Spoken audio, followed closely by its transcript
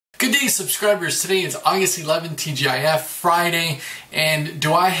Good day, subscribers. Today is August 11th, TGIF Friday, and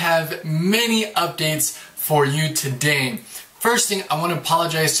do I have many updates for you today. First thing, I want to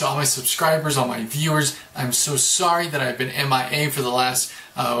apologize to all my subscribers, all my viewers. I'm so sorry that I've been MIA for the last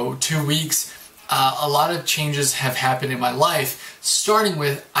 2 weeks. A lot of changes have happened in my life, starting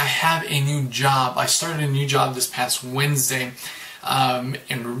with I have a new job. I started a new job this past Wednesday.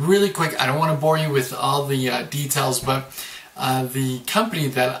 And really quick, I don't want to bore you with all the details, but the company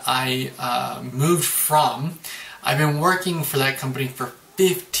that I moved from, I've been working for that company for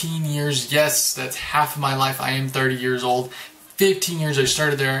 15 years. Yes, that's half of my life. I am 30 years old. 15 years. I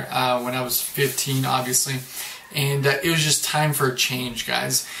started there when I was 15, obviously. And it was just time for a change,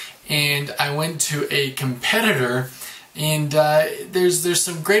 guys. And I went to a competitor, and there's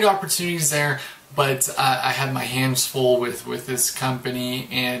some great opportunities there, but I had my hands full with this company,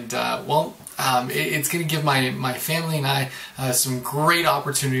 and it's going to give my family and I some great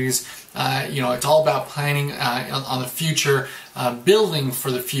opportunities. It's all about planning on the future, building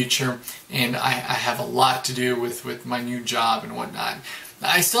for the future, and I have a lot to do with my new job and whatnot.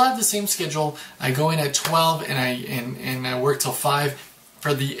 I still have the same schedule. I go in at 12 and I work till 5.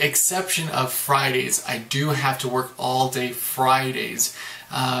 For the exception of Fridays, I do have to work all day Fridays.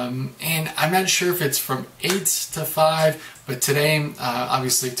 And I'm not sure if it's from 8 to 5, but today,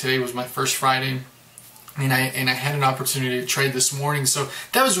 obviously today was my first Friday, and I had an opportunity to trade this morning, so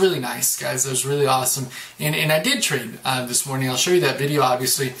that was really nice, guys. That was really awesome, and I did trade this morning. I'll show you that video,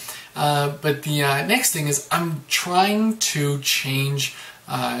 obviously, but the next thing is I'm trying to change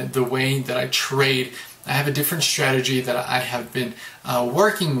the way that I trade. I have a different strategy that I have been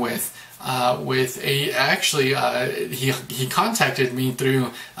working with he contacted me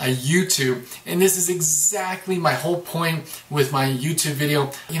through YouTube, and this is exactly my whole point with my YouTube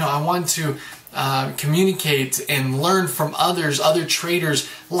video. I want to communicate and learn from other traders,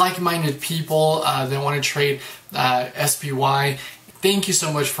 like-minded people that want to trade SPY. Thank you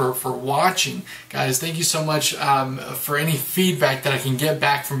so much for watching, guys. Thank you so much for any feedback that I can get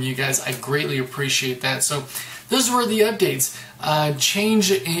back from you guys. I greatly appreciate that. So those were the updates. Change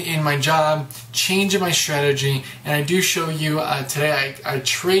in my job, change in my strategy, and I do show you today I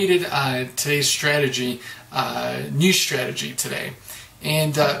traded today's strategy, new strategy today,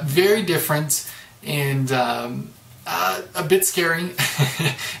 and very different and a bit scary.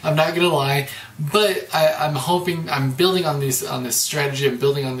 I'm not gonna lie, but I'm hoping I'm building on this strategy. I'm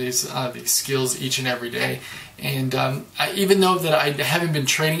building on these skills each and every day. And even though that I haven't been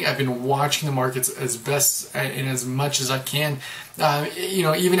trading, I've been watching the markets as best and as much as I can.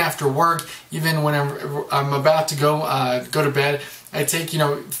 Even after work, even when I'm about to go to bed, I take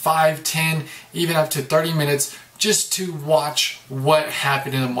 5, 10, even up to 30 minutes just to watch what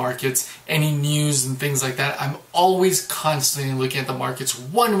happened in the markets, any news and things like that. I'm always constantly looking at the markets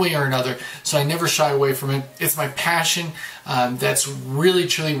one way or another, so I never shy away from it. It's my passion. That's really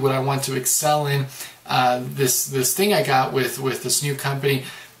truly what I want to excel in. This thing I got with this new company,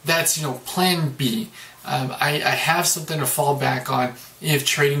 that's plan B. I have something to fall back on if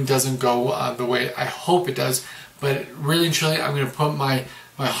trading doesn't go the way I hope it does. But really and truly, I'm going to put my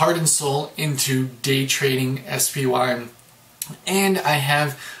heart and soul into day trading SPY. And I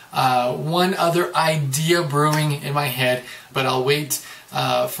have one other idea brewing in my head, but I'll wait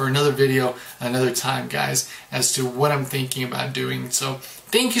for another video another time, guys, as to what I'm thinking about doing. So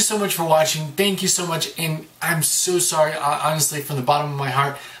thank you so much for watching. Thank you so much, and I'm so sorry, honestly, from the bottom of my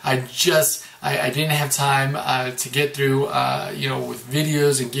heart. I didn't have time to get through with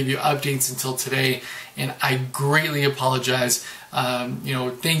videos and give you updates until today, and I greatly apologize.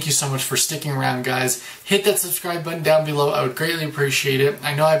 Thank you so much for sticking around, guys. Hit that subscribe button down below. I would greatly appreciate it.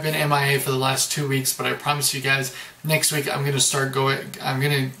 I know I've been MIA for the last 2 weeks, but I promise you guys, next week I'm going to start going. I'm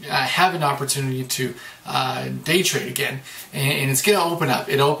going to have an opportunity to day trade again, and it's going to open up.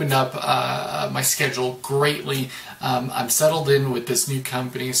 It opened up my schedule greatly. I'm settled in with this new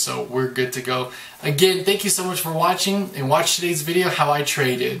company, so we're good to go. Again, thank you so much for watching, and watch today's video, how I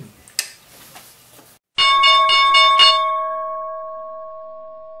traded.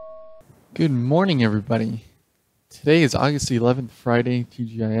 Good morning, everybody. Today is August 11th, Friday,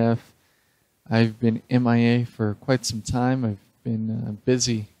 TGIF. I've been MIA for quite some time. I've been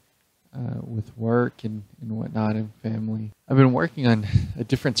busy with work and whatnot and family. I've been working on a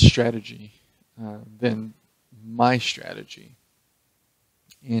different strategy than my strategy.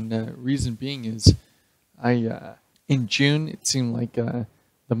 And reason being is in June, it seemed like the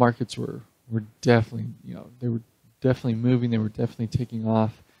markets were definitely, they were definitely moving. They were definitely taking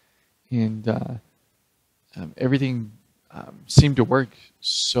off. And everything seemed to work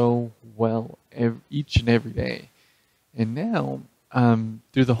so well each and every day. And now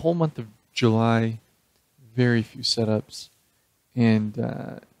through the whole month of July, very few setups. And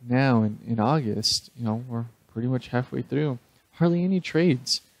now in August, we're pretty much halfway through. Hardly any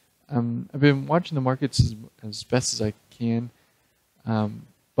trades. I've been watching the markets as best as I can,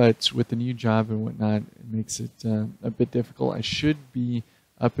 but with the new job and whatnot, it makes it a bit difficult. I should be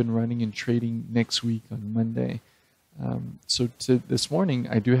up and running and trading next week on Monday. So this morning,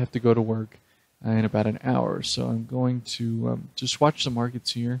 I do have to go to work in about an hour. So I'm going to just watch the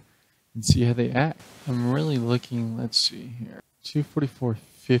markets here and see how they act. I'm really looking, let's see here,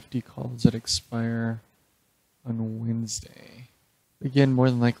 244.50 calls that expire on Wednesday. Again, more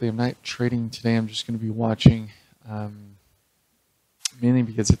than likely, I'm not trading today. I'm just going to be watching, mainly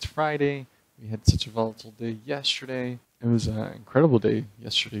because it's Friday. We had such a volatile day yesterday. It was an incredible day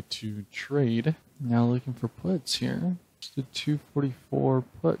yesterday to trade. Now looking for puts here. Just the 244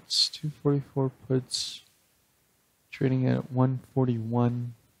 puts. 244 puts. Trading at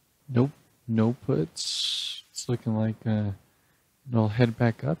 141. Nope, no puts. It's looking like it'll head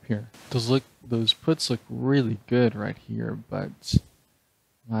back up here. Those puts look really good right here, but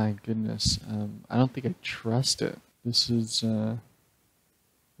my goodness, I don't think I trust it. This is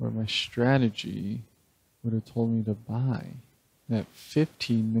where my strategy would have told me to buy. That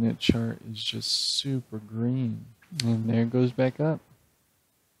 15-minute chart is just super green, and there it goes back up.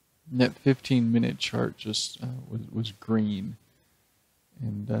 That 15-minute chart just was green,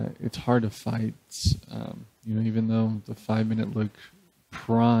 and it's hard to fight. Even though the 5-minute looked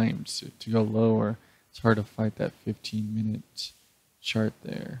primed to go lower, it's hard to fight that 15-minute chart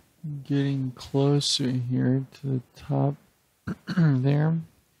there. Getting closer here to the top there.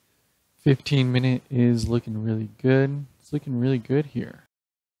 15-minute is looking really good. It's looking really good here.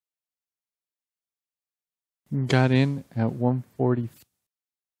 Got in at 140.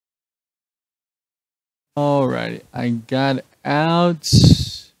 Alrighty, I got out.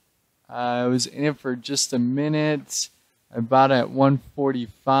 I was in it for just a minute. I bought at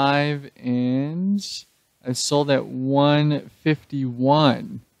 145 and I sold at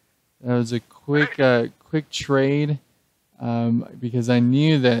 151. That was a quick trade because I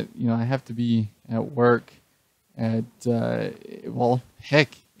knew that I have to be at work at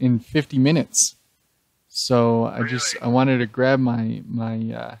in 50 minutes. So I wanted to grab my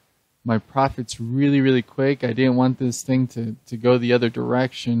profits really quick. I didn't want this thing to go the other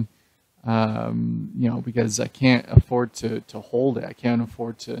direction. Because I can't afford to hold it. I can't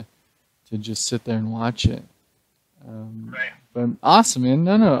afford to just sit there and watch it. Right. But awesome, man.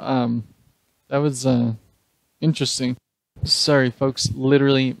 No. That was interesting. Sorry, folks.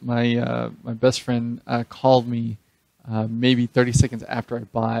 Literally, my best friend called me maybe 30 seconds after I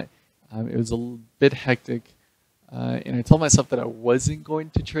bought. It was a bit hectic, and I told myself that I wasn't going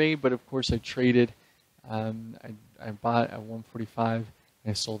to trade, but of course I traded. I bought at 145.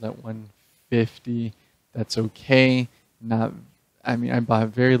 I sold at 150. That's okay. I bought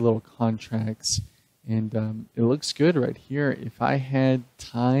very little contracts, and it looks good right here. If I had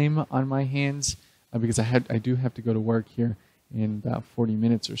time on my hands, because I do have to go to work here in about 40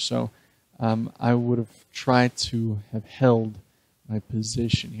 minutes or so, I would have tried to have held my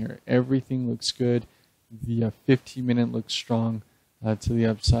position here. Everything looks good. The 15-minute looks strong to the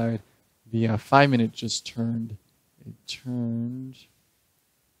upside. The 5-minute just turned. It turned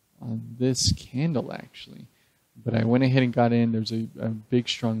on this candle actually, but I went ahead and got in. There's a big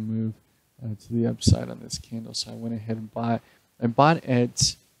strong move to the upside on this candle, so I went ahead and bought. I bought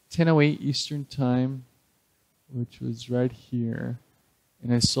at 10:08 Eastern time, which was right here,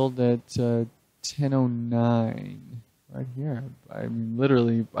 and I sold at 10:09 right here. I mean,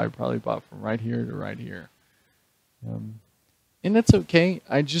 literally, I probably bought from right here to right here, and that's okay.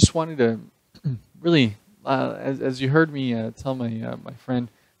 I just wanted to really, as you heard me tell my friend.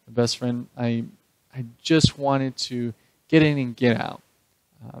 Best friend, I just wanted to get in and get out,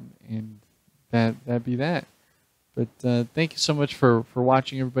 and that'd be that. But thank you so much for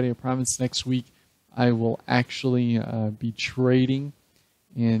watching, everybody. I promise next week I will actually be trading,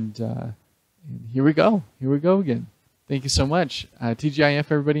 and here we go again. Thank you so much.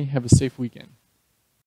 TGIF, everybody. Have a safe weekend.